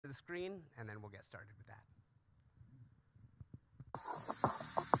the screen, and then we'll get started with that.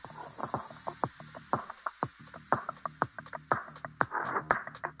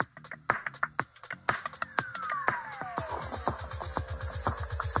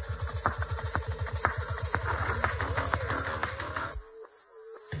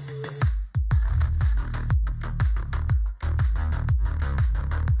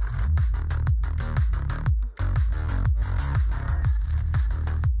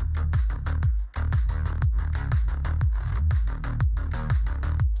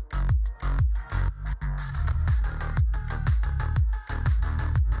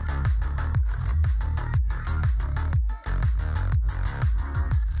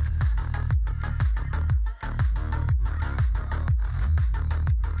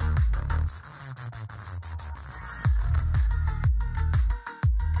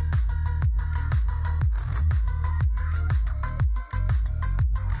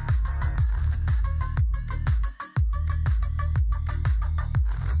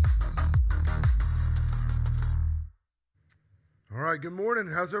 Good morning.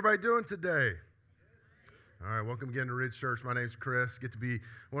 How's everybody doing today? All right, welcome again to Ridge Church. My name's Chris. Get to be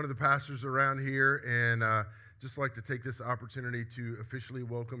one of the pastors around here, and just like to take this opportunity to officially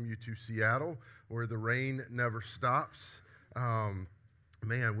welcome you to Seattle, where the rain never stops.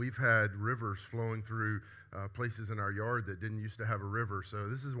 Man, we've had rivers flowing through places in our yard that didn't used to have a river, so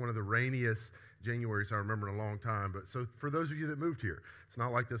this is one of the rainiest Januaries I remember in a long time. But so for those of you that moved here, it's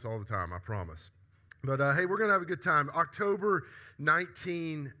not like this all the time, I promise. But hey, we're going to have a good time. October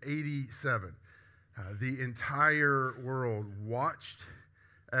 1987, the entire world watched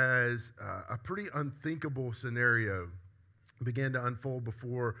as a pretty unthinkable scenario began to unfold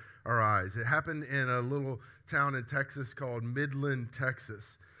before our eyes. It happened in a little town in Texas called Midland,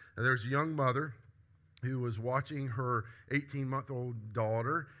 Texas. And there's a young mother who was watching her 18-month-old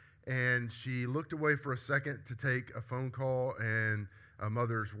daughter, and she looked away for a second to take a phone call, and a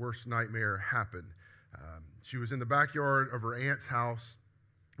mother's worst nightmare happened. She was in the backyard of her aunt's house,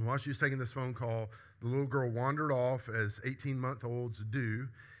 and while she was taking this phone call, the little girl wandered off, as 18-month-olds do,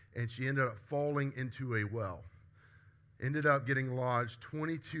 and she ended up falling into a well. Ended up getting lodged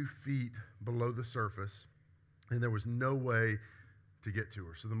 22 feet below the surface, and there was no way to get to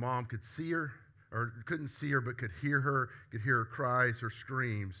her. So the mom could see her, or couldn't see her, but could hear her cries, her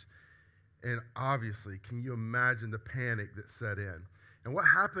screams, and obviously, can you imagine the panic that set in? And what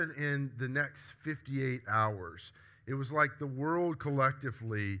happened in the next 58 hours, it was like the world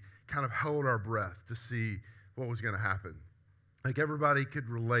collectively kind of held our breath to see what was going to happen. Like everybody could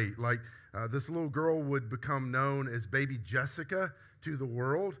relate. Like this little girl would become known as baby Jessica to the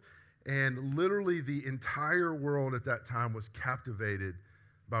world. And literally the entire world at that time was captivated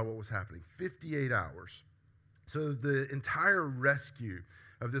by what was happening. 58 hours. So the entire rescue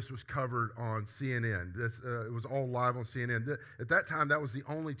of this was covered on CNN. It was all live on CNN. At that time, that was the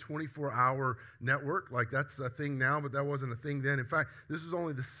only 24-hour network. Like, that's a thing now, but that wasn't a thing then. In fact, this was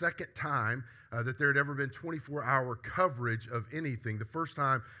only the second time that there had ever been 24-hour coverage of anything. The first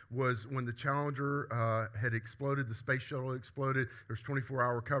time was when the Challenger had exploded, the space shuttle exploded. There was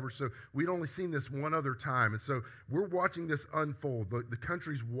 24-hour coverage. So we'd only seen this one other time. And so we're watching this unfold. The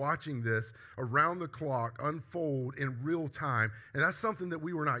country's watching this around the clock unfold in real time. And that's something that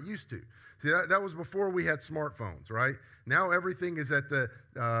we were not used to. See, that was before we had smartphones, right? Now everything is at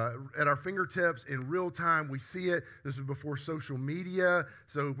our fingertips in real time. We see it. This was before social media,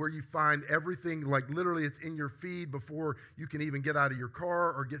 so where you find everything, like literally it's in your feed before you can even get out of your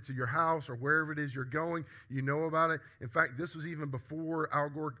car or get to your house or wherever it is you're going. You know about it. In fact, this was even before Al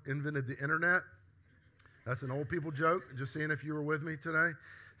Gore invented the internet. That's an old people joke, just seeing if you were with me today.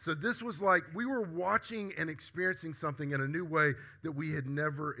 So this was like we were watching and experiencing something in a new way that we had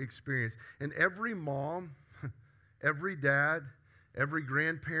never experienced. And every mom, every dad, every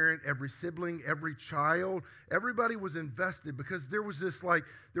grandparent, every sibling, every child, everybody was invested because there was this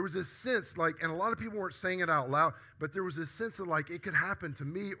sense, and a lot of people weren't saying it out loud, but there was this sense of like it could happen to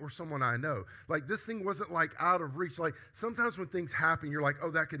me or someone I know. Like this thing wasn't like out of reach. Like sometimes when things happen, you're like,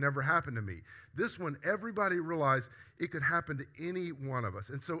 oh, that could never happen to me. This one, everybody realized it could happen to any one of us.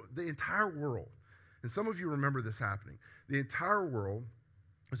 And so the entire world, and some of you remember this happening, the entire world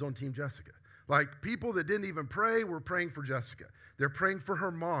was on Team Jessica. Like people that didn't even pray were praying for Jessica. They're praying for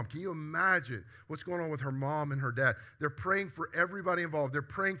her mom. Can you imagine what's going on with her mom and her dad? They're praying for everybody involved. They're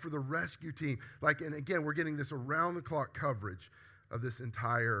praying for the rescue team. And again, we're getting this around-the-clock coverage of this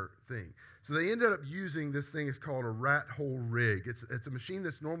entire thing. So they ended up using this thing. It's called a rat hole rig. It's a machine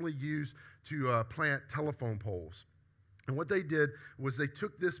that's normally used to plant telephone poles. And what they did was they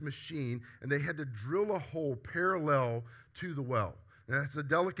took this machine and they had to drill a hole parallel to the well. And that's a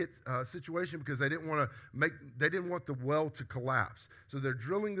delicate situation because they didn't want the well to collapse. So they're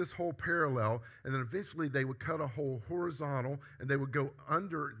drilling this hole parallel, and then eventually they would cut a hole horizontal, and they would go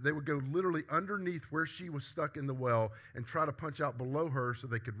literally underneath where she was stuck in the well and try to punch out below her so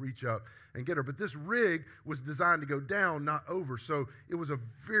they could reach up and get her. But this rig was designed to go down, not over. So it was a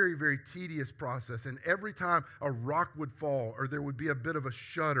very, very tedious process. And every time a rock would fall or there would be a bit of a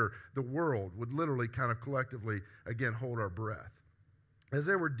shudder, the world would literally kind of collectively, again, hold our breath. As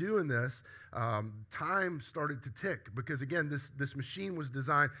they were doing this, time started to tick because, again, this machine was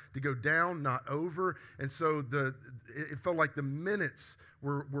designed to go down, not over. And so it felt like the minutes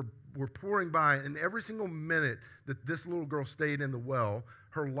were pouring by. And every single minute that this little girl stayed in the well,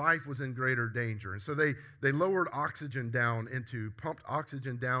 her life was in greater danger. And so they pumped oxygen down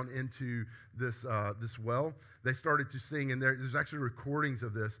into this well. They started to sing, and there's actually recordings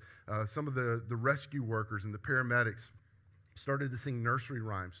of this. Some of the rescue workers and the paramedics started to sing nursery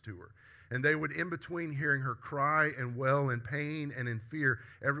rhymes to her. And they would, in between hearing her cry and wail in pain and in fear,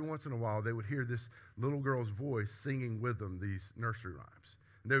 every once in a while they would hear this little girl's voice singing with them these nursery rhymes.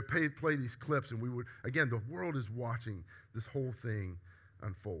 And they would play these clips, and we would, again, the world is watching this whole thing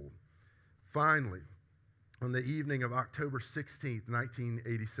unfold. Finally, on the evening of October 16th,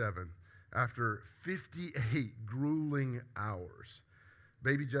 1987, after 58 grueling hours,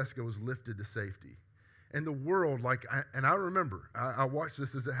 baby Jessica was lifted to safety. And the world, I remember, I watched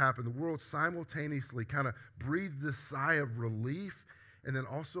this as it happened. The world simultaneously kind of breathed this sigh of relief and then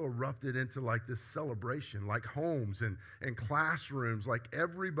also erupted into like this celebration, like homes and classrooms. Like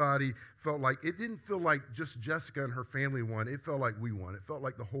everybody felt like, it didn't feel like just Jessica and her family won. It felt like we won. It felt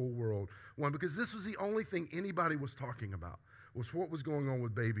like the whole world won because this was the only thing anybody was talking about, was what was going on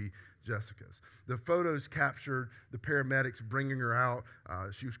with baby Jessica's. The photos captured the paramedics bringing her out.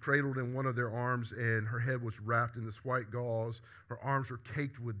 She was cradled in one of their arms, and her head was wrapped in this white gauze. Her arms were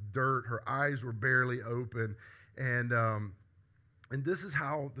caked with dirt. Her eyes were barely open. And this is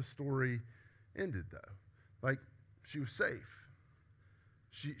how the story ended, though. Like, she was safe.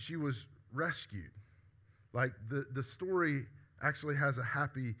 She was rescued. Like, the story actually has a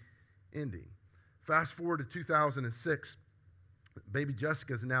happy ending. Fast forward to 2006. Baby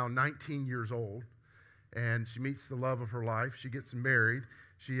Jessica is now 19 years old, and she meets the love of her life. She gets married.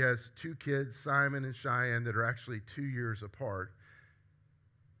 She has 2 kids, Simon and Cheyenne, that are actually 2 years apart,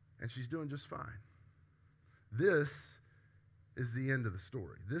 and she's doing just fine. This is the end of the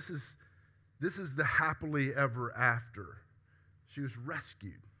story. This is the happily ever after. She was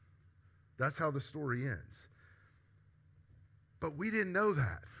rescued. That's how the story ends. But we didn't know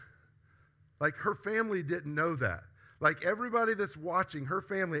that. Like, her family didn't know that. Like, everybody that's watching, her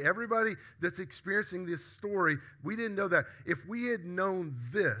family, everybody that's experiencing this story, we didn't know that. If we had known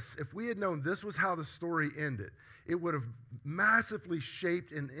this was how the story ended, it would have massively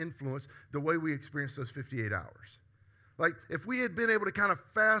shaped and influenced the way we experienced those 58 hours. Like, if we had been able to kind of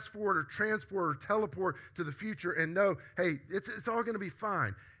fast forward or transport or teleport to the future and know, hey, it's all going to be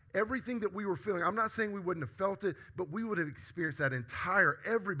fine. Everything that we were feeling, I'm not saying we wouldn't have felt it, but we would have experienced that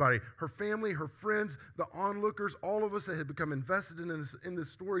everybody, her family, her friends, the onlookers, all of us that had become invested in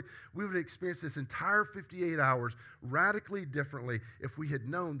this story, we would have experienced this entire 58 hours radically differently if we had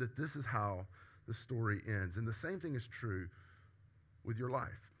known that this is how the story ends. And the same thing is true with your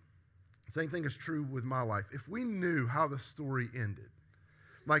life. Same thing is true with my life. If we knew how the story ended,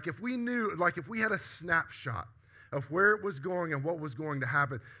 like if we had a snapshot of where it was going and what was going to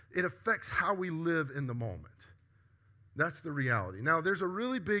happen, it affects how we live in the moment. That's the reality. Now, there's a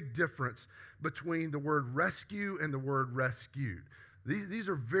really big difference between the word rescue and the word rescued. These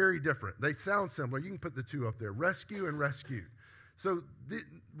are very different. They sound similar. You can put the two up there, rescue and rescued. So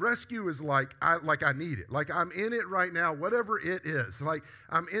rescue is like I need it. Like, I'm in it right now, whatever it is. Like,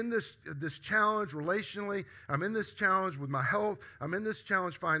 I'm in this challenge relationally. I'm in this challenge with my health. I'm in this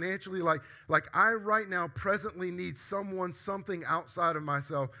challenge financially. Like I right now presently need something outside of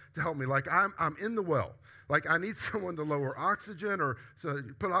myself to help me. Like, I'm in the well. Like, I need someone to lower oxygen or so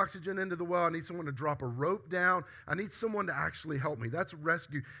put oxygen into the well. I need someone to drop a rope down. I need someone to actually help me. That's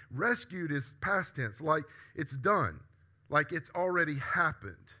rescue. Rescued is past tense. Like, it's done. Like, it's already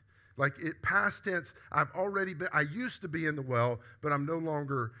happened. Like, past tense, I used to be in the well, but I'm no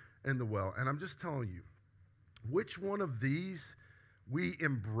longer in the well. And I'm just telling you, which one of these we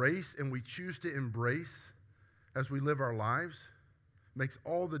embrace and we choose to embrace as we live our lives makes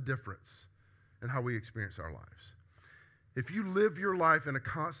all the difference in how we experience our lives. If you live your life in a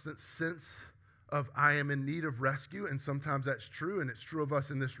constant sense of, I am in need of rescue, and sometimes that's true, and it's true of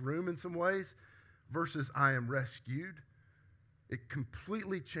us in this room in some ways, versus I am rescued, it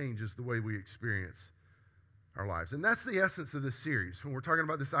completely changes the way we experience our lives. And that's the essence of this series when we're talking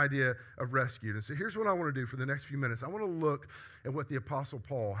about this idea of rescued. And so here's what I want to do for the next few minutes. I want to look at what the Apostle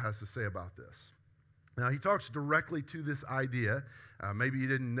Paul has to say about this. Now, he talks directly to this idea. Maybe you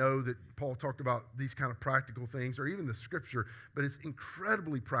didn't know that Paul talked about these kind of practical things or even the scripture, but it's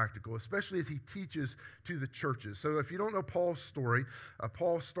incredibly practical, especially as he teaches to the churches. So if you don't know Paul's story,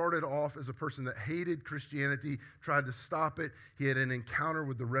 Paul started off as a person that hated Christianity, tried to stop it. He had an encounter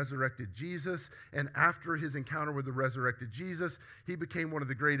with the resurrected Jesus, and after his encounter with the resurrected Jesus, he became one of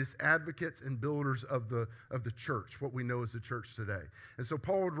the greatest advocates and builders of the church, what we know as the church today. And so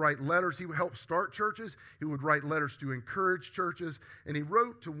Paul would write letters. He would help start churches. He would write letters to encourage churches. And he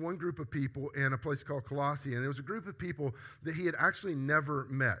wrote to one group of people in a place called Colossae. And it was a group of people that he had actually never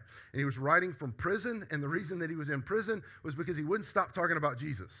met. And he was writing from prison. And the reason that he was in prison was because he wouldn't stop talking about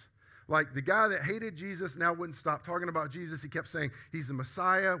Jesus. Like the guy that hated Jesus now wouldn't stop talking about Jesus. He kept saying he's the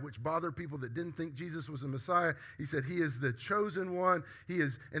Messiah, which bothered people that didn't think Jesus was the Messiah. He said he is the chosen one.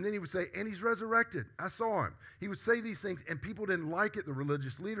 And then he would say, and he's resurrected. I saw him. He would say these things, and people didn't like it. The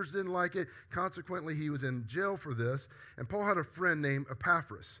religious leaders didn't like it. Consequently, he was in jail for this. And Paul had a friend named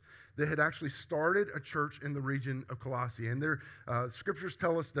Epaphras that had actually started a church in the region of Colossae. And their scriptures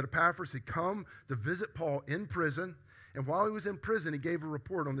tell us that Epaphras had come to visit Paul in prison. And while he was in prison, he gave a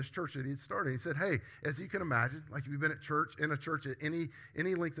report on this church that he had started. He said, hey, as you can imagine, like if you've been in a church at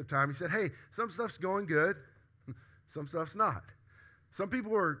any length of time, he said, hey, some stuff's going good, some stuff's not. Some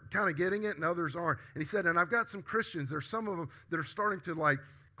people are kind of getting it and others aren't. And he said, and I've got some Christians, there's some of them that are starting to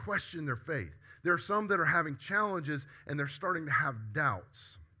question their faith. There are some that are having challenges and they're starting to have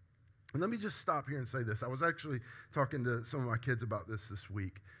doubts. And let me just stop here and say this. I was actually talking to some of my kids about this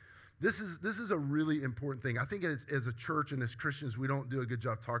week. This is a really important thing. I think as a church and as Christians, we don't do a good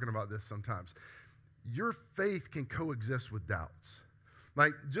job talking about this sometimes. Your faith can coexist with doubts.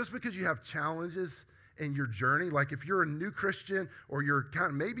 Like, just because you have challenges in your journey, like if you're a new Christian or you're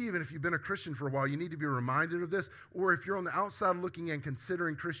maybe even if you've been a Christian for a while, you need to be reminded of this. Or if you're on the outside looking and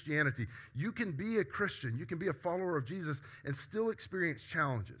considering Christianity, you can be a Christian, you can be a follower of Jesus and still experience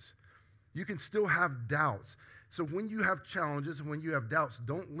challenges. You can still have doubts. So when you have challenges and when you have doubts,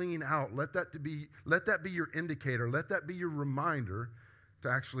 don't lean out. Let that be your indicator. Let that be your reminder to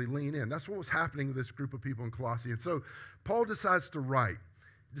actually lean in. That's what was happening with this group of people in Colossae. And so Paul decides to write,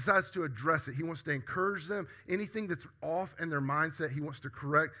 decides to address it. He wants to encourage them. Anything that's off in their mindset, he wants to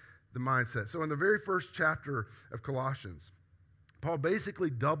correct the mindset. So in the very first chapter of Colossians, Paul basically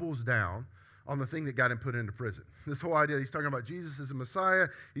doubles down on the thing that got him put into prison. This whole idea, he's talking about Jesus as a Messiah.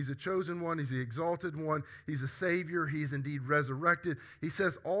 He's a chosen one. He's the exalted one. He's a Savior. He's indeed resurrected. He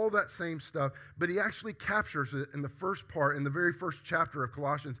says all that same stuff, but he actually captures it in the first part, in the very first chapter of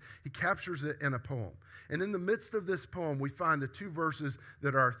Colossians. He captures it in a poem. And in the midst of this poem, we find the two verses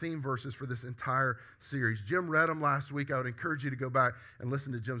that are our theme verses for this entire series. Jim read them last week. I would encourage you to go back and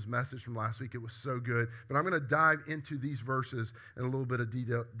listen to Jim's message from last week. It was so good. But I'm going to dive into these verses in a little bit of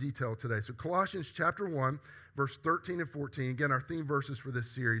detail today. So Colossians chapter 1, verse 13 and 14, again, our theme verses for this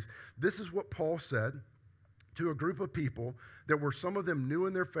series. This is what Paul said to a group of people that were some of them new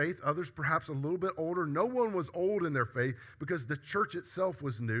in their faith, others perhaps a little bit older. No one was old in their faith because the church itself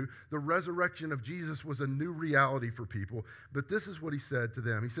was new. The resurrection of Jesus was a new reality for people. But this is what he said to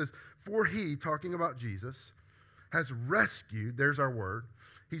them. He says, for he, talking about Jesus, has rescued, there's our word,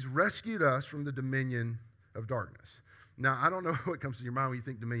 he's rescued us from the dominion of darkness. Now, I don't know what comes to your mind when you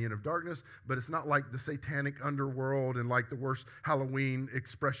think dominion of darkness, but it's not like the satanic underworld and like the worst Halloween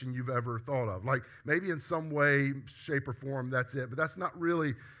expression you've ever thought of. Like maybe in some way, shape, or form, that's it. But that's not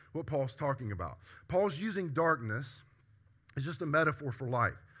really what Paul's talking about. Paul's using darkness as just a metaphor for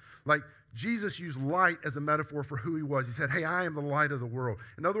light. Like Jesus used light as a metaphor for who he was. He said, hey, I am the light of the world.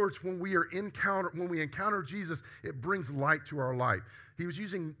 In other words, when we encounter Jesus, it brings light to our life. He was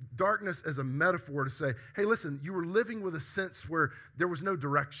using darkness as a metaphor to say, hey, listen, you were living with a sense where there was no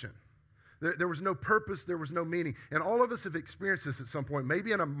direction. There was no purpose, there was no meaning. And all of us have experienced this at some point,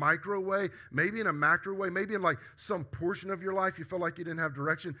 maybe in a micro way, maybe in a macro way, maybe in like some portion of your life you felt like you didn't have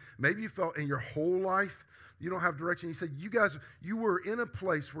direction. Maybe you felt in your whole life you don't have direction. He said, you were in a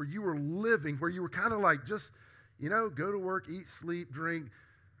place where you were living, where you were kind of like just, go to work, eat, sleep, drink,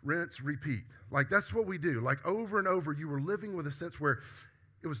 rinse, repeat. Like that's what we do. Like over and over, you were living with a sense where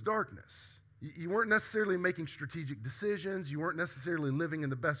it was darkness. You weren't necessarily making strategic decisions. You weren't necessarily living in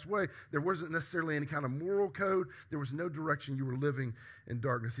the best way. There wasn't necessarily any kind of moral code. There was no direction. You were living in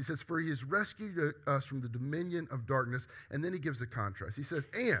darkness. He says, for he has rescued us from the dominion of darkness. And then he gives a contrast. He says,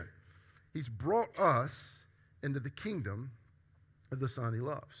 and he's brought us into the kingdom of the Son he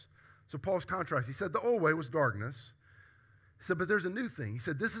loves. So Paul's contrast, he said the old way was darkness. He said, but there's a new thing. He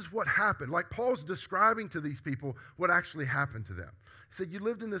said, this is what happened. Like Paul's describing to these people what actually happened to them. He said, you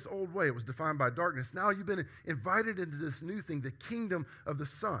lived in this old way. It was defined by darkness. Now you've been invited into this new thing, the kingdom of the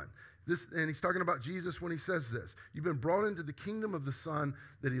Son. And he's talking about Jesus when he says this. You've been brought into the kingdom of the Son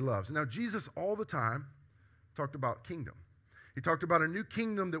that he loves. Now, Jesus all the time talked about kingdom. He talked about a new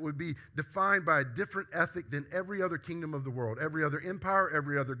kingdom that would be defined by a different ethic than every other kingdom of the world, every other empire,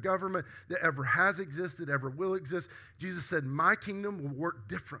 every other government that ever has existed, ever will exist. Jesus said, my kingdom will work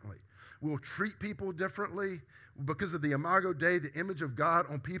differently. We'll treat people differently. Because of the Imago Dei, the image of God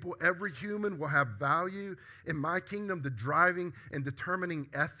on people, every human will have value. In my kingdom, the driving and determining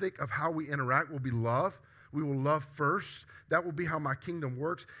ethic of how we interact will be love. We will love first. That will be how my kingdom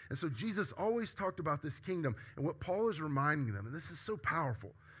works. And so Jesus always talked about this kingdom. And what Paul is reminding them, and this is so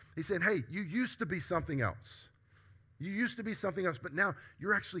powerful, he's saying, hey, you used to be something else. You used to be something else, but now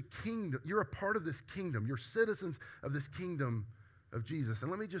you're actually kingdom. You're a part of this kingdom. You're citizens of this kingdom of Jesus.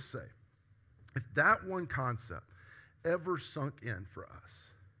 And let me just say, if that one concept ever sunk in for us,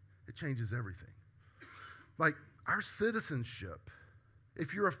 it changes everything. Like our citizenship,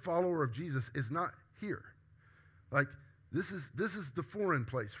 if you're a follower of Jesus, is not here. Like this is the foreign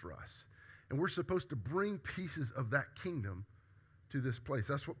place for us. And we're supposed to bring pieces of that kingdom to this place.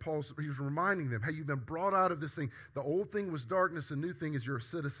 That's what he was reminding them. Hey, you've been brought out of this thing. The old thing was darkness. The new thing is you're a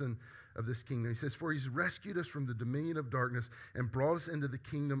citizen of this kingdom. He says, for he's rescued us from the dominion of darkness and brought us into the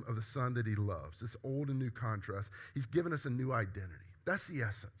kingdom of the Son that he loves. This old and new contrast. He's given us a new identity. That's the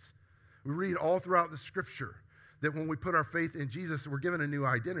essence. We read all throughout the scripture that when we put our faith in Jesus, we're given a new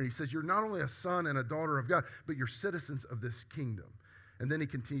identity. He says, you're not only a son and a daughter of God, but you're citizens of this kingdom. And then he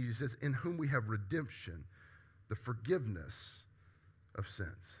continues, he says, in whom we have redemption, the forgiveness of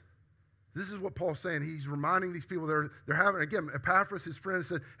sins. This is what Paul's saying. He's reminding these people they're having, again, Epaphras, his friend,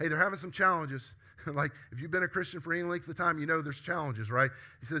 said, hey, they're having some challenges. Like, if you've been a Christian for any length of time, you know there's challenges, right?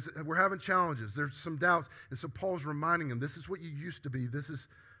 He says, we're having challenges. There's some doubts. And so Paul's reminding them, this is what you used to be. This is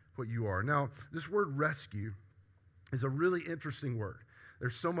what you are. Now, this word rescue is a really interesting word.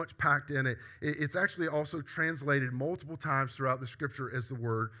 There's so much packed in it. It's actually also translated multiple times throughout the scripture as the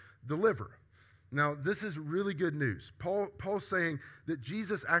word deliver. Now, this is really good news. Paul's saying that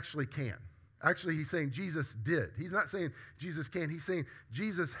Jesus actually can. Actually, he's saying Jesus did. He's not saying Jesus can. He's saying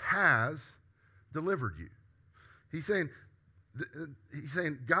Jesus has delivered you. He's saying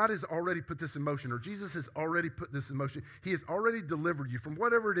God has already put this in motion, or Jesus has already put this in motion. He has already delivered you from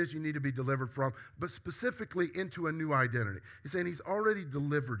whatever it is you need to be delivered from, but specifically into a new identity. He's saying he's already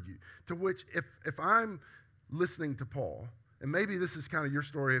delivered you, to which if I'm listening to Paul, and maybe this is kind of your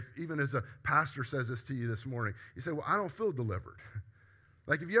story, if even as a pastor says this to you this morning, you say, well, I don't feel delivered.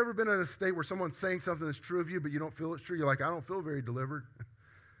 Like, have you ever been in a state where someone's saying something that's true of you, but you don't feel it's true? You're like, I don't feel very delivered.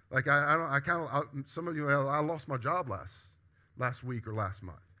 Like, some of you, I lost my job last week or last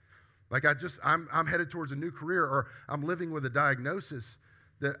month. Like, I'm headed towards a new career, or I'm living with a diagnosis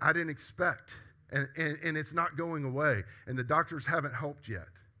that I didn't expect, and it's not going away, and the doctors haven't helped yet.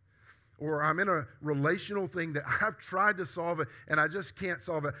 Or I'm in a relational thing that I've tried to solve it, and I just can't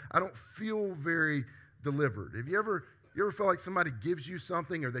solve it. I don't feel very delivered. Have you ever felt like somebody gives you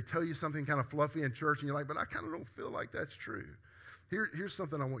something, or they tell you something kind of fluffy in church, and you're like, but I kind of don't feel like that's true? Here's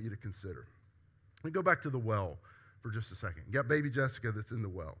something I want you to consider. Let me go back to the well for just a second. You got baby Jessica that's in the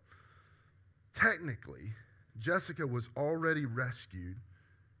well. Technically, Jessica was already rescued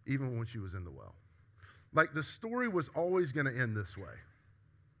even when she was in the well. Like, the story was always going to end this way.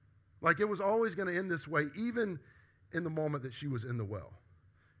 Like, it was always going to end this way, even in the moment that she was in the well.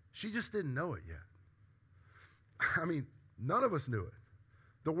 She just didn't know it yet. I mean, none of us knew it.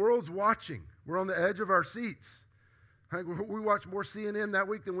 The world's watching. We're on the edge of our seats. We watched more CNN that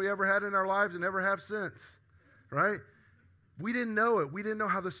week than we ever had in our lives and ever have since, right? We didn't know it. We didn't know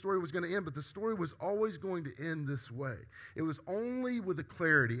how the story was going to end, but the story was always going to end this way. It was only with the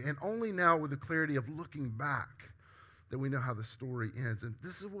clarity, and only now with the clarity of looking back, that we know how the story ends. And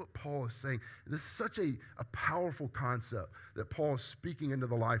this is what Paul is saying. This is such a powerful concept that Paul is speaking into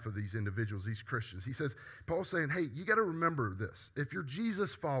the life of these individuals, these Christians. He says, Paul's saying, hey, you got to remember this. If you're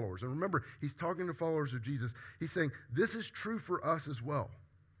Jesus followers, and remember, he's talking to followers of Jesus, he's saying, this is true for us as well.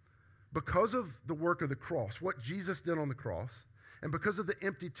 Because of the work of the cross, what Jesus did on the cross, and because of the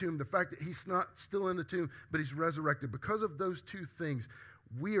empty tomb, the fact that he's not still in the tomb, but he's resurrected, because of those two things,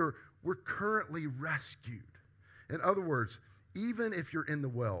 we're currently rescued. In other words, even if you're in the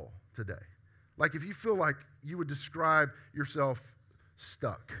well today, like if you feel like you would describe yourself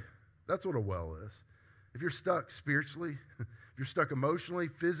stuck, that's what a well is. If you're stuck spiritually, if you're stuck emotionally,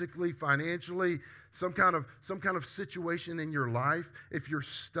 physically, financially, some kind of situation in your life, if you're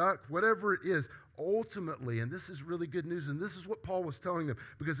stuck, whatever it is, ultimately, and this is really good news, and this is what Paul was telling them,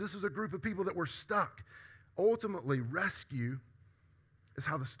 because this was a group of people that were stuck. Ultimately, rescue is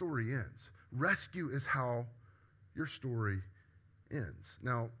how the story ends. Rescue is how your story ends.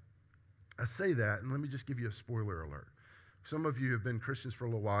 Now, I say that, and let me just give you a spoiler alert. Some of you have been Christians for a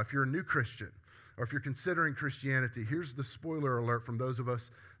little while. If you're a new Christian, or if you're considering Christianity, here's the spoiler alert from those of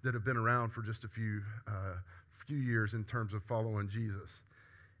us that have been around for just a few years in terms of following Jesus.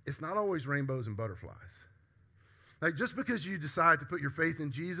 It's not always rainbows and butterflies. Like, just because you decide to put your faith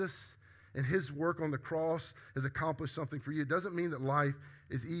in Jesus and his work on the cross has accomplished something for you, it doesn't mean that life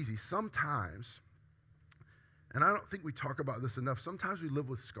is easy. Sometimes, and I don't think we talk about this enough, sometimes we live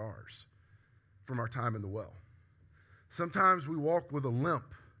with scars from our time in the well. Sometimes we walk with a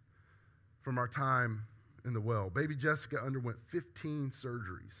limp from our time in the well. Baby Jessica underwent 15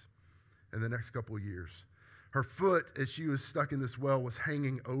 surgeries in the next couple of years. Her foot, as she was stuck in this well, was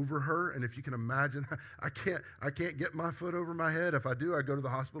hanging over her. And if you can imagine, I can't get my foot over my head. If I do, I go to the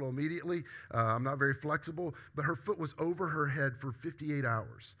hospital immediately. I'm not very flexible. But her foot was over her head for 58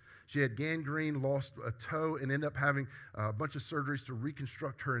 hours. She had gangrene, lost a toe, and ended up having a bunch of surgeries to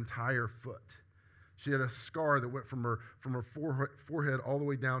reconstruct her entire foot. She had a scar that went from her forehead all the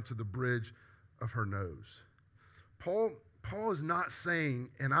way down to the bridge of her nose. Paul is not saying,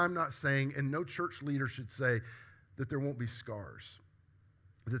 and I'm not saying, and no church leader should say, that there won't be scars,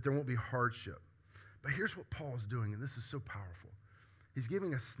 that there won't be hardship. But here's what Paul is doing, and this is so powerful. He's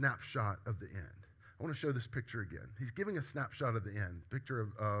giving a snapshot of the end. I want to show this picture again. He's giving a snapshot of the end, picture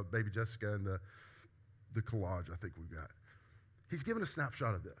of baby Jessica and the collage I think we've got. He's giving a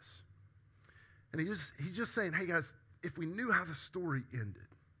snapshot of this. And he's just saying, hey guys, if we knew how the story ended,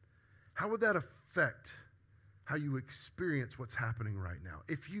 how would that affect how you experience what's happening right now?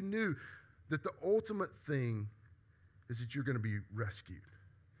 If you knew that the ultimate thing is that you're going to be rescued.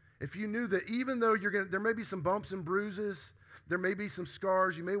 If you knew that even though there may be some bumps and bruises, there may be some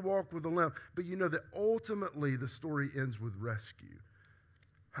scars, you may walk with a limp, but you know that ultimately the story ends with rescue.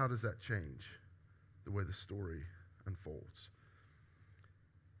 How does that change the way the story unfolds?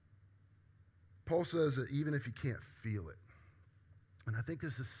 Paul says that even if you can't feel it, and I think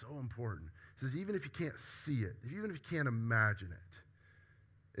this is so important. He says even if you can't see it, even if you can't imagine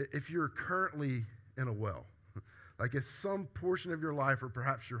it, if you're currently in a well, like if some portion of your life or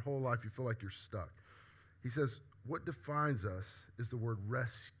perhaps your whole life you feel like you're stuck, he says what defines us is the word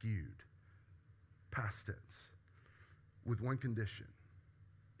rescued, past tense, with one condition: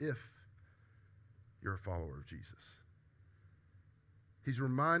 if you're a follower of Jesus. He's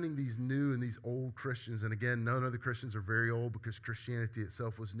reminding these new and these old Christians, and again, none of the Christians are very old because Christianity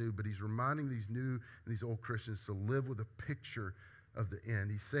itself was new, but he's reminding these new and these old Christians to live with a picture of the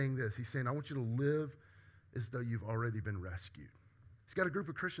end. He's saying this. He's saying, I want you to live as though you've already been rescued. He's got a group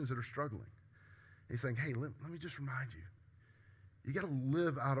of Christians that are struggling. He's saying, hey, let me just remind you. You got to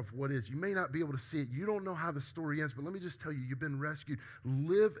live out of what is. You may not be able to see it. You don't know how the story ends, but let me just tell you, you've been rescued.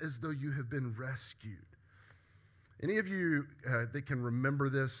 Live as though you have been rescued. Any of you that can remember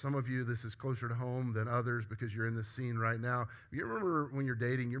this, some of you this is closer to home than others because you're in this scene right now. You remember when you're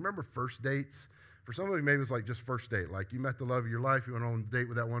dating, you remember first dates? For some of you, maybe it was like just first date. Like you met the love of your life, you went on a date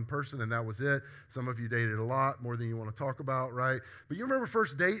with that one person, and that was it. Some of you dated a lot, more than you want to talk about, right? But you remember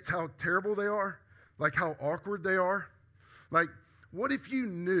first dates, how terrible they are? Like how awkward they are? Like, what if you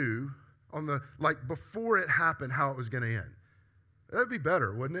knew before it happened how it was going to end? That'd be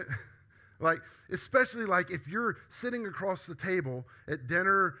better, wouldn't it? Like, especially like if you're sitting across the table at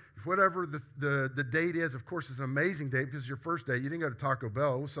dinner, whatever the date is. Of course, it's an amazing date because it's your first date. You didn't go to Taco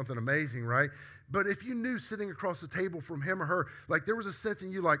Bell. It was something amazing, right? But if you knew sitting across the table from him or her, like there was a sense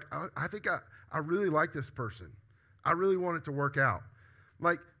in you like, I think I really like this person. I really want it to work out.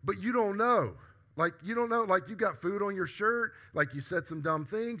 Like, but you don't know. Like, you don't know, like you got food on your shirt, like you said some dumb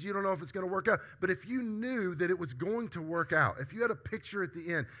things, you don't know if it's going to work out. But if you knew that it was going to work out, if you had a picture at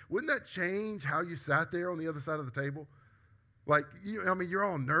the end, wouldn't that change how you sat there on the other side of the table? Like, you're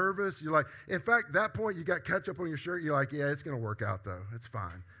all nervous. You're like, in fact, that point you got ketchup on your shirt, you're like, yeah, it's going to work out though. It's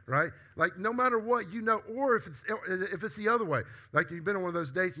fine, right? Like, no matter what, you know, or if it's the other way, like you've been on one of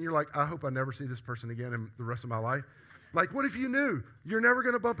those dates and you're like, I hope I never see this person again in the rest of my life. Like, what if you knew you're never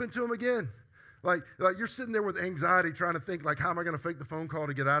going to bump into him again? Like you're sitting there with anxiety trying to think, like, how am I going to fake the phone call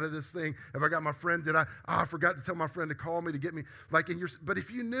to get out of this thing? Have I got my friend? I forgot to tell my friend to call me to get me. Like, but if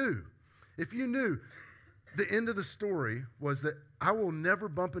you knew, the end of the story was that I will never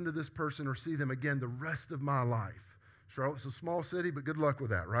bump into this person or see them again the rest of my life. Charlotte's a small city, but good luck with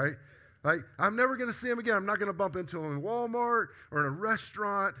that, right? Like, I'm never going to see him again. I'm not going to bump into him in Walmart or in a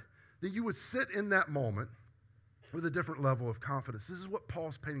restaurant. Then you would sit in that moment with a different level of confidence. This is what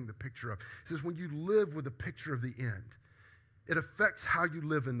Paul's painting the picture of. He says, when you live with a picture of the end, it affects how you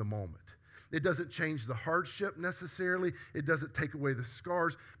live in the moment. It doesn't change the hardship necessarily. It doesn't take away the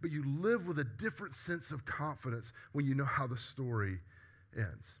scars, but you live with a different sense of confidence when you know how the story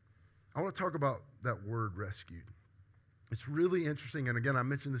ends. I want to talk about that word rescued. It's really interesting, and again, I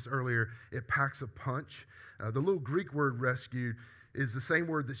mentioned this earlier, it packs a punch. The little Greek word rescued is the same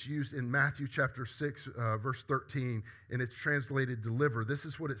word that's used in Matthew chapter 6, verse 13, and it's translated deliver. This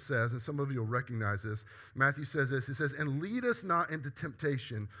is what it says, and some of you will recognize this. Matthew says this, it says, and lead us not into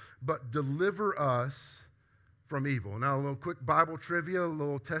temptation, but deliver us from evil. Now, a little quick Bible trivia, a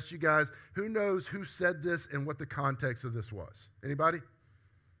little test you guys. Who knows who said this and what the context of this was? Anybody?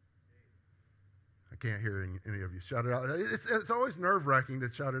 I can't hear any of you shout it out. It's always nerve-wracking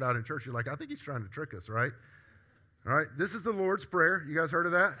to shout it out in church. You're like, I think he's trying to trick us, right? All right, this is the Lord's Prayer. You guys heard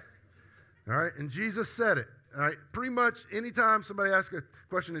of that? All right, and Jesus said it. All right, pretty much anytime somebody asks a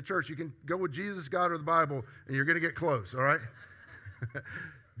question in church, you can go with Jesus, God, or the Bible, and you're going to get close, all right?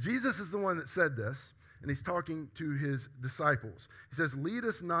 Jesus is the one that said this, and he's talking to his disciples. He says, lead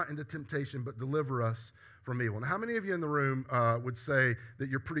us not into temptation, but deliver us from evil. Now, how many of you in the room would say that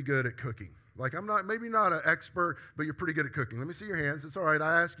you're pretty good at cooking? Like, I'm not, maybe not an expert, but you're pretty good at cooking. Let me see your hands. It's all right.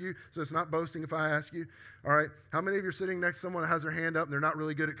 I ask you, so it's not boasting if I ask you. All right. How many of you are sitting next to someone that has their hand up and they're not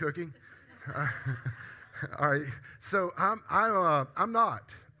really good at cooking? All right. So I'm not.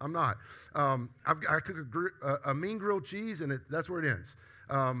 I cook a mean grilled cheese, and that's where it ends.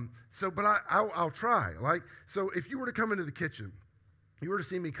 But I'll try. Like, so if you were to come into the kitchen, you were to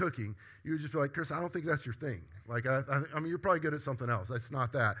see me cooking, you would just be like, Chris, I don't think that's your thing. Like, I mean, you're probably good at something else. It's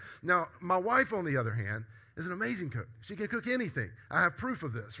not that. Now, my wife, on the other hand, is an amazing cook. She can cook anything. I have proof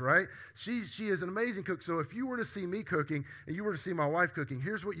of this, right? She is an amazing cook. So if you were to see me cooking and you were to see my wife cooking,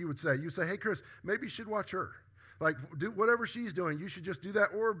 here's what you would say. You'd say, hey, Chris, maybe you should watch her. Like, do whatever she's doing, you should just do that.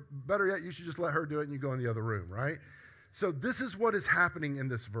 Or better yet, you should just let her do it and you go in the other room, right? So this is what is happening in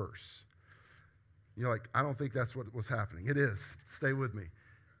this verse. You're like, I don't think that's what was happening. It is. Stay with me.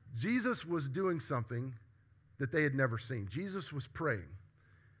 Jesus was doing something that they had never seen. Jesus was praying,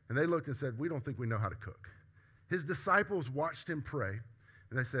 and they looked and said, we don't think we know how to cook. His disciples watched him pray,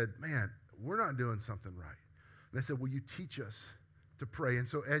 and they said, man, we're not doing something right. And they said, will you teach us to pray? And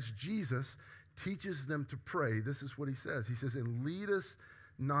so as Jesus teaches them to pray, this is what he says. He says, and lead us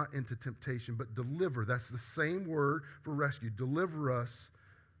not into temptation, but deliver. That's the same word for rescue. Deliver us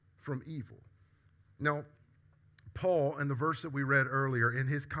from evil. Now, Paul, in the verse that we read earlier, in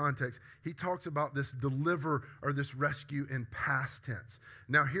his context, he talks about this deliver or this rescue in past tense.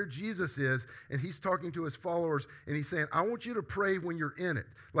 Now, here Jesus is, and he's talking to his followers, and he's saying, I want you to pray when you're in it.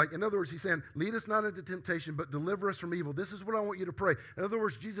 Like, in other words, he's saying, lead us not into temptation, but deliver us from evil. This is what I want you to pray. In other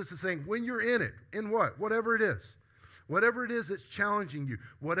words, Jesus is saying, when you're in it, in what? Whatever it is. Whatever it is that's challenging you,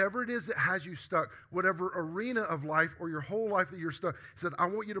 whatever it is that has you stuck, whatever arena of life or your whole life that you're stuck, he said, I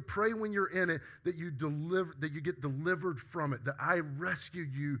want you to pray when you're in it that you get delivered from it, that I rescue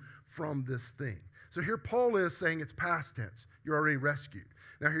you from this thing. So here Paul is saying it's past tense. You're already rescued.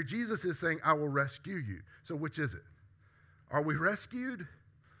 Now here Jesus is saying, I will rescue you. So which is it? Are we rescued?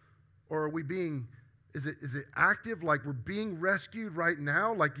 Or are we being, is it active, like we're being rescued right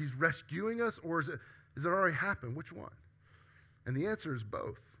now, like he's rescuing us? Or is it already happened? Which one? And the answer is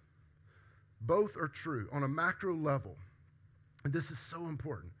both. Both are true on a macro level. And this is so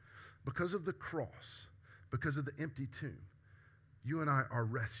important. Because of the cross, because of the empty tomb, you and I are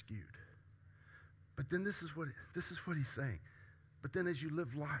rescued. But then this is what he's saying. But then as you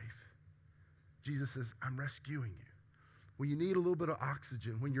live life, Jesus says, I'm rescuing you. When you need a little bit of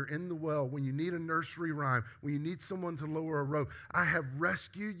oxygen, when you're in the well, when you need a nursery rhyme, when you need someone to lower a rope, I have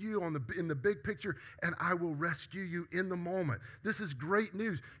rescued you in the big picture, and I will rescue you in the moment. This is great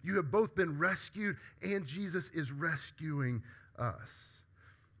news. You have both been rescued, and Jesus is rescuing us.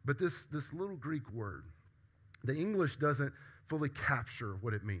 But this little Greek word, the English doesn't fully capture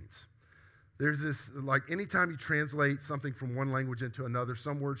what it means. There's this, like anytime you translate something from one language into another,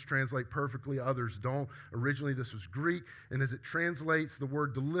 some words translate perfectly, others don't. Originally, this was Greek, and as it translates the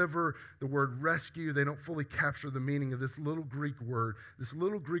word deliver, the word rescue, they don't fully capture the meaning of this little Greek word. This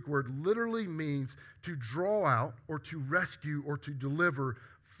little Greek word literally means to draw out or to rescue or to deliver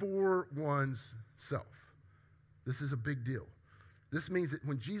for one's self. This is a big deal. This means that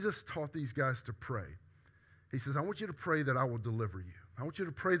when Jesus taught these guys to pray, he says, I want you to pray that I will deliver you. I want you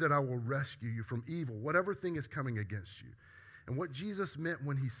to pray that I will rescue you from evil, whatever thing is coming against you. And what Jesus meant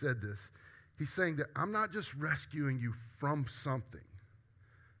when he said this, he's saying that I'm not just rescuing you from something.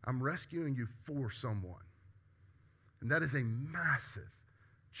 I'm rescuing you for someone. And that is a massive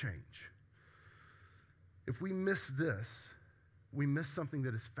change. If we miss this, we miss something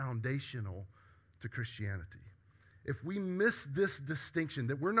that is foundational to Christianity. If we miss this distinction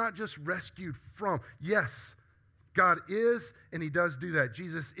that we're not just rescued from, yes, God is and he does do that.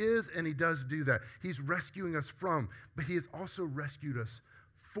 Jesus is and he does do that. He's rescuing us from, but he has also rescued us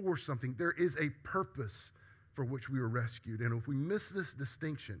for something. There is a purpose for which we were rescued. And if we miss this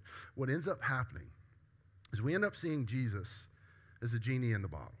distinction, what ends up happening is we end up seeing Jesus as a genie in the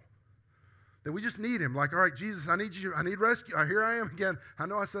bottle. That we just need him. Like, all right, Jesus, I need you. I need rescue. Here I am again. I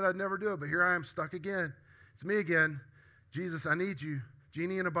know I said I'd never do it, but here I am stuck again. It's me again. Jesus, I need you.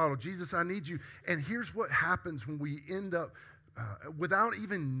 Genie in a bottle. Jesus, I need you. And here's what happens when we end up, without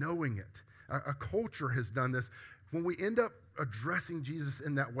even knowing it. A culture has done this. When we end up addressing Jesus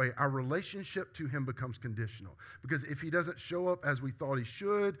in that way, our relationship to him becomes conditional. Because if he doesn't show up as we thought he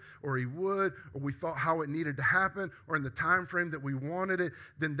should, or he would, or we thought how it needed to happen, or in the time frame that we wanted it,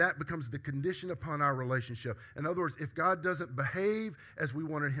 then that becomes the condition upon our relationship. In other words, if God doesn't behave as we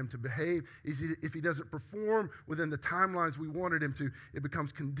wanted him to behave, if he doesn't perform within the timelines we wanted him to, it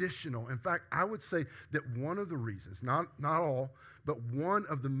becomes conditional. In fact, I would say that one of the reasons, not all, but one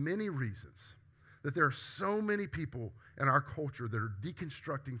of the many reasons that there are so many people in our culture that are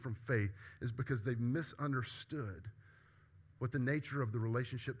deconstructing from faith is because they've misunderstood what the nature of the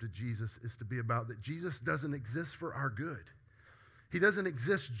relationship to Jesus is to be about, that Jesus doesn't exist for our good. He doesn't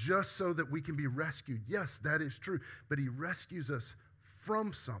exist just so that we can be rescued. Yes, that is true, but he rescues us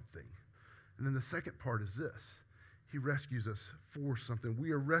from something. And then the second part is this. He rescues us for something. We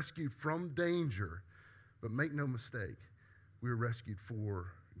are rescued from danger, but make no mistake, we are rescued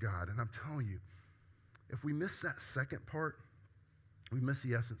for God. And I'm telling you, if we miss that second part, we miss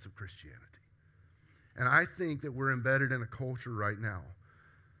the essence of Christianity. And I think that we're embedded in a culture right now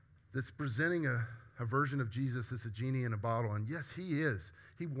that's presenting a version of Jesus as a genie in a bottle. And yes, he is.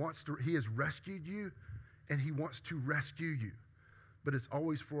 He has rescued you, and he wants to rescue you. But it's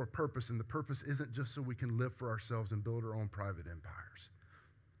always for a purpose, and the purpose isn't just so we can live for ourselves and build our own private empires,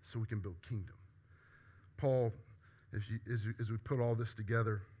 so we can build kingdom. Paul, as we put all this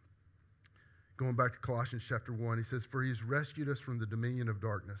together, going back to Colossians chapter 1, he says, "For he has rescued us from the dominion of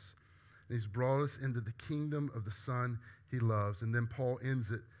darkness, and he's brought us into the kingdom of the Son he loves." And then Paul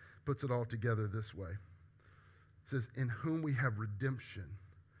puts it all together this way. He says, "In whom we have redemption,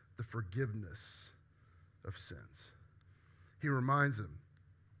 the forgiveness of sins." He reminds them,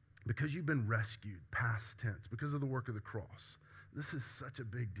 because you've been rescued, past tense, because of the work of the cross, this is such a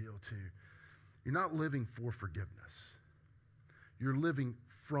big deal too. You're not living for forgiveness. You're living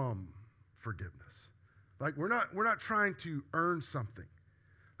from forgiveness. Like we're not trying to earn something.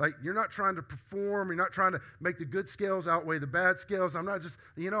 Like you're not trying to perform, you're not trying to make the good scales outweigh the bad scales. I'm not just,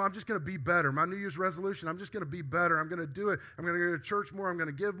 I'm just going to be better. My New Year's resolution, I'm just going to be better. I'm going to do it. I'm going to go to church more. I'm going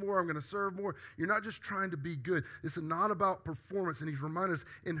to give more. I'm going to serve more. You're not just trying to be good. This is not about performance. And he's reminding us,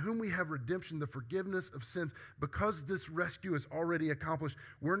 in whom we have redemption, the forgiveness of sins. Because this rescue is already accomplished,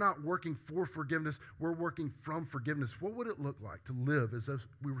 we're not working for forgiveness. We're working from forgiveness. What would it look like to live as if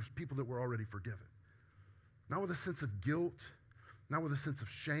we were people that were already forgiven? Not with a sense of guilt, not with a sense of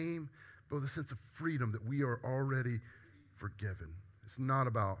shame, but with a sense of freedom that we are already forgiven. It's not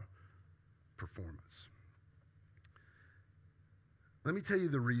about performance. Let me tell you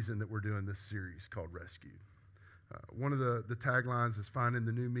the reason that we're doing this series called Rescued. One of the taglines is finding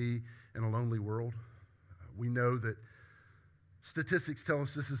the new me in a lonely world. We know that statistics tell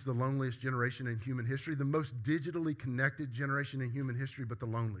us this is the loneliest generation in human history, the most digitally connected generation in human history, but the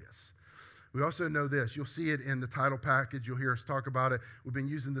loneliest. We also know this. You'll see it in the title package. You'll hear us talk about it. We've been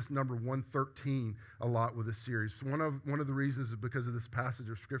using this number 113 a lot with this series. So one of the reasons is because of this passage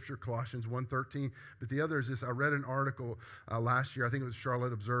of Scripture, Colossians 1:13. But the other is this. I read an article last year, I think it was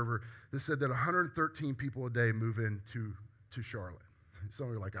Charlotte Observer, that said that 113 people a day move into Charlotte. Some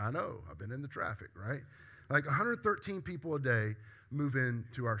of you are like, I know. I've been in the traffic, right? Like 113 people a day move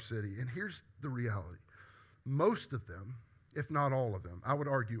into our city. And here's the reality. Most of them, if not all of them, I would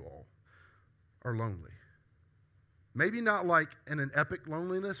argue all, are lonely. Maybe not like in an epic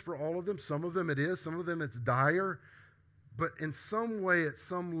loneliness for all of them. Some of them it is. Some of them it's dire. But in some way, at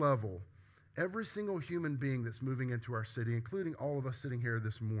some level, every single human being that's moving into our city, including all of us sitting here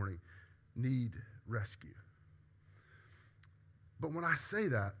this morning, need rescue. But when I say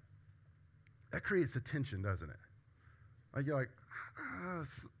that, that creates a tension, doesn't it? Like you're like,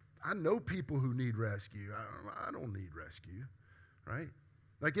 I know people who need rescue. I don't need rescue, right?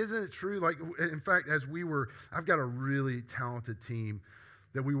 Like, isn't it true? Like, in fact, I've got a really talented team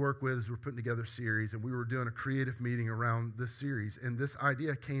that we work with as we're putting together a series, and we were doing a creative meeting around this series, and this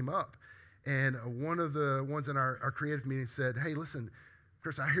idea came up. And one of the ones in our creative meeting said, hey, listen,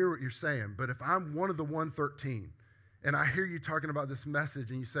 Chris, I hear what you're saying, but if I'm one of the 113 and I hear you talking about this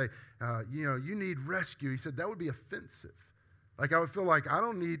message and you say, you need rescue, he said, that would be offensive. Like I would feel like I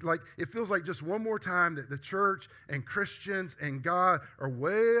don't need, like it feels like just one more time that the church and Christians and God are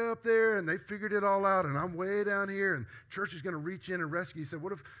way up there and they figured it all out and I'm way down here and church is going to reach in and rescue. He said,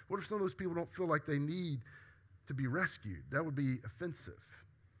 what if some of those people don't feel like they need to be rescued? That would be offensive.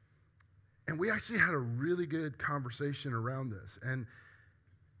 And we actually had a really good conversation around this. And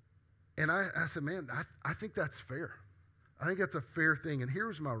I said, man, I think that's fair. I think that's a fair thing. And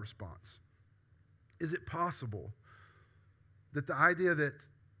here's my response. Is it possible that the idea that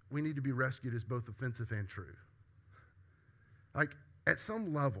we need to be rescued is both offensive and true? Like, at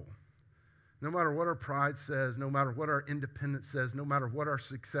some level, no matter what our pride says, no matter what our independence says, no matter what our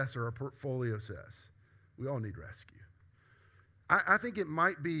success or our portfolio says, we all need rescue. I think it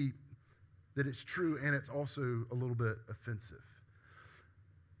might be that it's true and it's also a little bit offensive.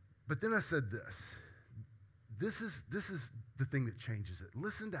 But then I said this. This is the thing that changes it.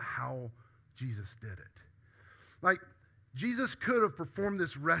 Listen to how Jesus did it. Like, Jesus could have performed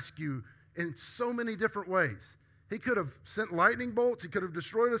this rescue in so many different ways. He could have sent lightning bolts. He could have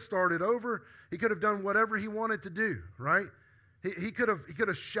destroyed us, started over. He could have done whatever he wanted to do, right? He could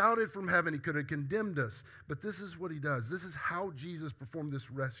have shouted from heaven. He could have condemned us. But this is what he does. This is how Jesus performed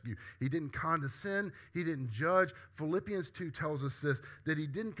this rescue. He didn't condescend. He didn't judge. Philippians 2 tells us this, that he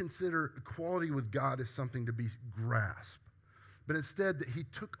didn't consider equality with God as something to be grasped, but instead that he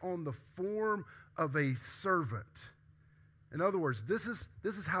took on the form of a servant. In other words, this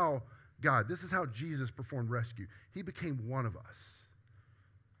is how Jesus performed rescue. He became one of us,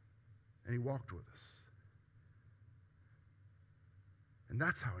 and he walked with us. And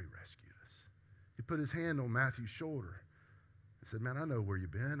that's how he rescued us. He put his hand on Matthew's shoulder and said, man, I know where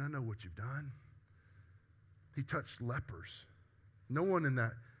you've been. I know what you've done. He touched lepers. No one in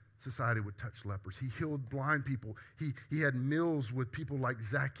that society would touch lepers. He healed blind people. He had meals with people like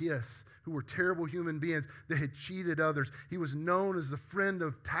Zacchaeus, who were terrible human beings that had cheated others. He was known as the friend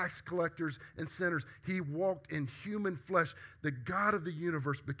of tax collectors and sinners. He walked in human flesh. The God of the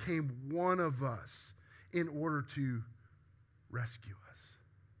universe became one of us in order to rescue us.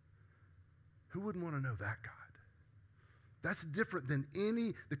 Who wouldn't want to know that God? That's different than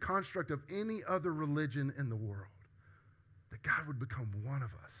the construct of any other religion in the world. That God would become one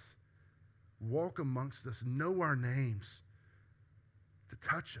of us, walk amongst us, know our names, to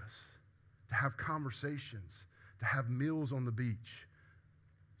touch us, to have conversations, to have meals on the beach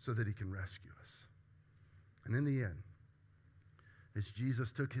so that he can rescue us. And in the end, as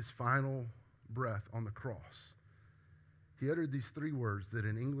Jesus took his final breath on the cross, he uttered these three words that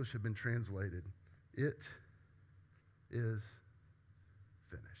in English have been translated, "It is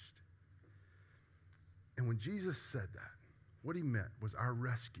finished." And when Jesus said that, what he meant was our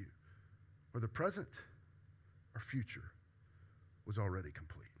rescue, whether present or future, was already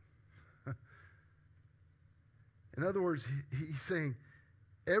complete. In other words, he's saying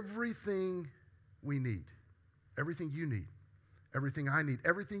everything we need, everything you need, everything I need,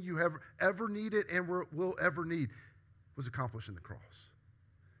 everything you have ever needed and will ever need was accomplished in the cross.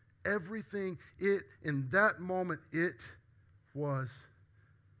 Everything, in that moment, it was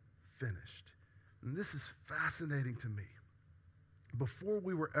finished. And this is fascinating to me. Before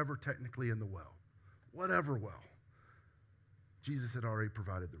we were ever technically in the well, whatever well, Jesus had already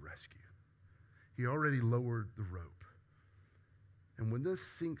provided the rescue. He already lowered the rope. And when this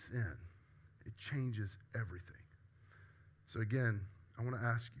sinks in, it changes everything. So again, I want to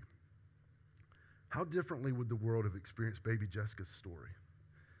ask you, how differently would the world have experienced baby Jessica's story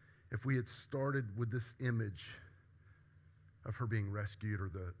if we had started with this image of her being rescued, or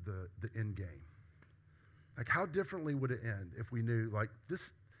the end game? Like, how differently would it end if we knew, like,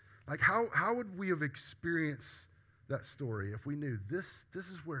 this, like, how would we have experienced that story if we knew this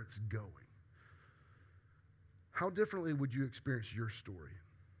is where it's going? How differently would you experience your story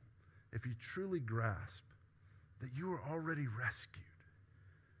if you truly grasp that you were already rescued?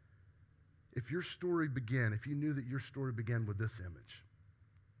 If your story began, if you knew that your story began with this image,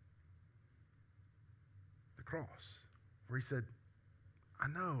 the cross, where he said, I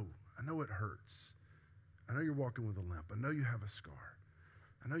know it hurts. I know you're walking with a limp. I know you have a scar.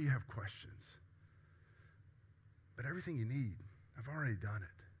 I know you have questions. But everything you need, I've already done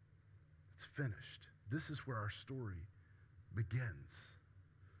it. It's finished. This is where our story begins.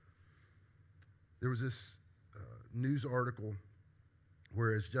 There was this news article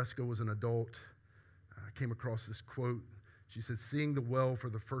where, as Jessica was an adult, I came across this quote. She said, seeing the well for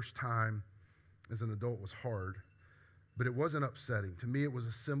the first time as an adult was hard, but it wasn't upsetting. To me, it was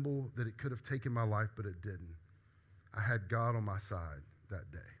a symbol that it could have taken my life, but it didn't. I had God on my side.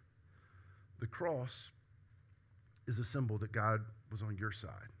 that day. The cross is a symbol that God was on your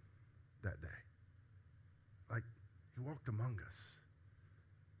side that day. Like, he walked among us.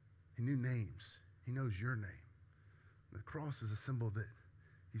 He knew names. He knows your name. The cross is a symbol that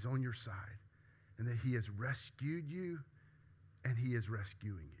he's on your side and that he has rescued you and he is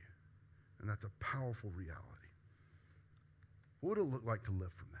rescuing you. And that's a powerful reality. What would it look like to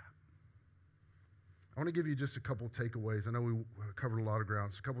live from that? I want to give you just a couple takeaways. I know we covered a lot of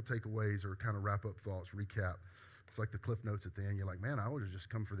ground. So a couple takeaways or kind of wrap up thoughts, recap. It's like the cliff notes at the end. You're like, man, I would have just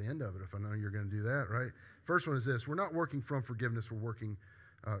come for the end of it if I know you're going to do that, right? First one is this. We're not working from forgiveness.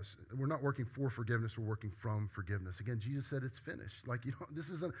 We're not working for forgiveness. We're working from forgiveness. Again, Jesus said it's finished. Like, this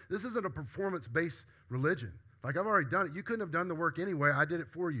isn't a performance-based religion. Like, I've already done it. You couldn't have done the work anyway. I did it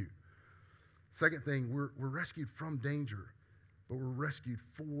for you. Second thing, we're rescued from danger, but we're rescued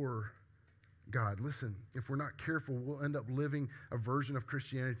for God. Listen, if we're not careful, we'll end up living a version of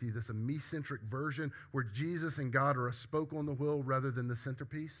Christianity that's a me-centric version where Jesus and God are a spoke on the wheel rather than the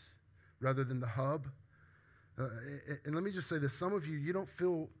centerpiece, rather than the hub. And let me just say this. Some of you, you don't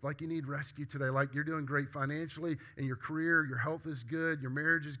feel like you need rescue today, like you're doing great financially in your career, your health is good, your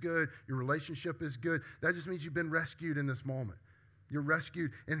marriage is good, your relationship is good. That just means you've been rescued in this moment. You're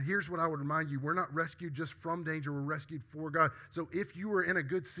rescued. And here's what I would remind you. We're not rescued just from danger. We're rescued for God. So if you are in a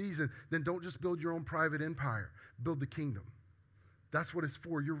good season, then don't just build your own private empire. Build the kingdom. That's what it's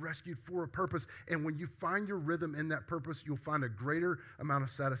for. You're rescued for a purpose. And when you find your rhythm in that purpose, you'll find a greater amount of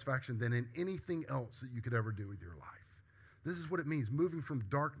satisfaction than in anything else that you could ever do with your life. This is what it means, moving from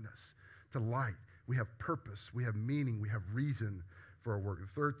darkness to light. We have purpose. We have meaning. We have reason for our work. The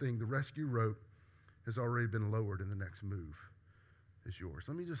third thing, the rescue rope has already been lowered, and the next move is yours.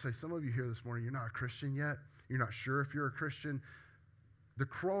 Let me just say, some of you here this morning, you're not a Christian yet. You're not sure if you're a Christian. The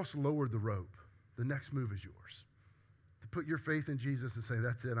cross lowered the rope. The next move is yours. To put your faith in Jesus and say,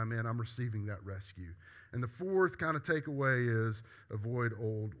 that's it, I'm in, I'm receiving that rescue. And the fourth kind of takeaway is avoid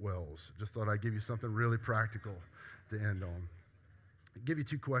old wells. Just thought I'd give you something really practical to end on. I'll give you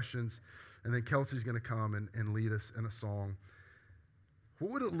two questions, and then Kelsey's going to come and lead us in a song.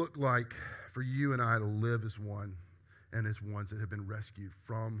 What would it look like for you and I to live as one and as ones that have been rescued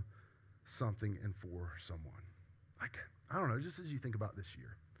from something and for someone? Like, I don't know, just as you think about this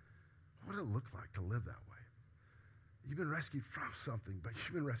year, what would it look like to live that way? You've been rescued from something, but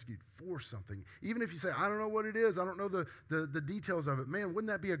you've been rescued for something. Even if you say, I don't know what it is, I don't know the details of it, man,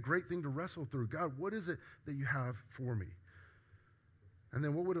 wouldn't that be a great thing to wrestle through? God, what is it that you have for me? And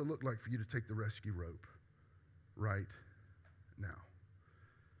then what would it look like for you to take the rescue rope right now?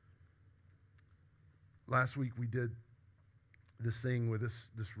 Last week we did this thing with this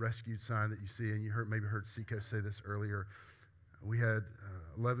rescued sign that you see, and you maybe heard Seco say this earlier. We had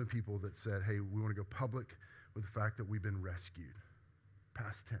 11 people that said, hey, we want to go public with the fact that we've been rescued.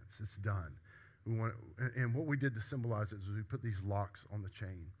 Past tense, it's done. And what we did to symbolize it is we put these locks on the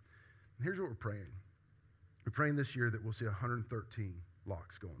chain. And here's what we're praying. We're praying this year that we'll see 113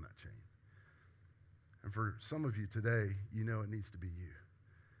 locks go on that chain. And for some of you today, you know it needs to be you.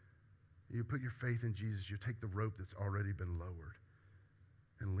 You put your faith in Jesus, you take the rope that's already been lowered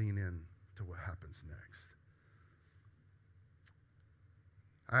and lean in to what happens next.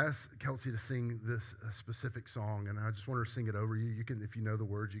 I asked Kelsey to sing this specific song, and I just want her to sing it over you. You can, if you know the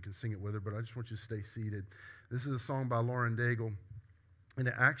words, you can sing it with her, but I just want you to stay seated. This is a song by Lauren Daigle, and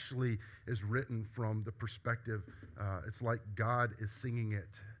it actually is written from the perspective, it's like God is singing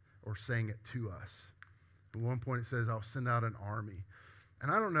it or saying it to us. At one point it says, I'll send out an army. And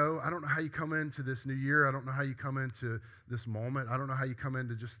I don't know how you come into this new year. I don't know how you come into this moment. I don't know how you come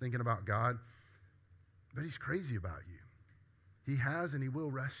into just thinking about God, but he's crazy about you. He has and he will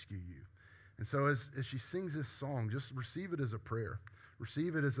rescue you. And so as she sings this song, just receive it as a prayer.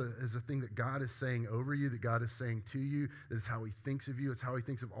 Receive it as a thing that God is saying over you, that God is saying to you, that it's how he thinks of you. It's how he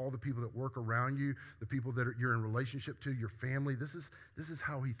thinks of all the people that work around you, the people that you're in relationship to, your family. This is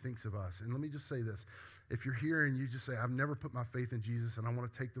how he thinks of us. And let me just say this. If you're here and you just say, I've never put my faith in Jesus and I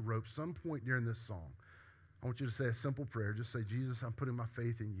want to take the rope, some point during this song, I want you to say a simple prayer. Just say, Jesus, I'm putting my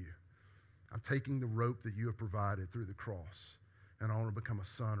faith in you. I'm taking the rope that you have provided through the cross, and I want to become a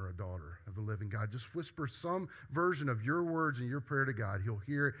son or a daughter of the living God. Just whisper some version of your words and your prayer to God. He'll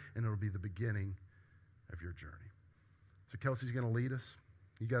hear it, and it'll be the beginning of your journey. So Kelsey's going to lead us.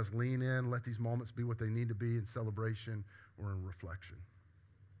 You guys lean in. Let these moments be what they need to be in celebration or in reflection.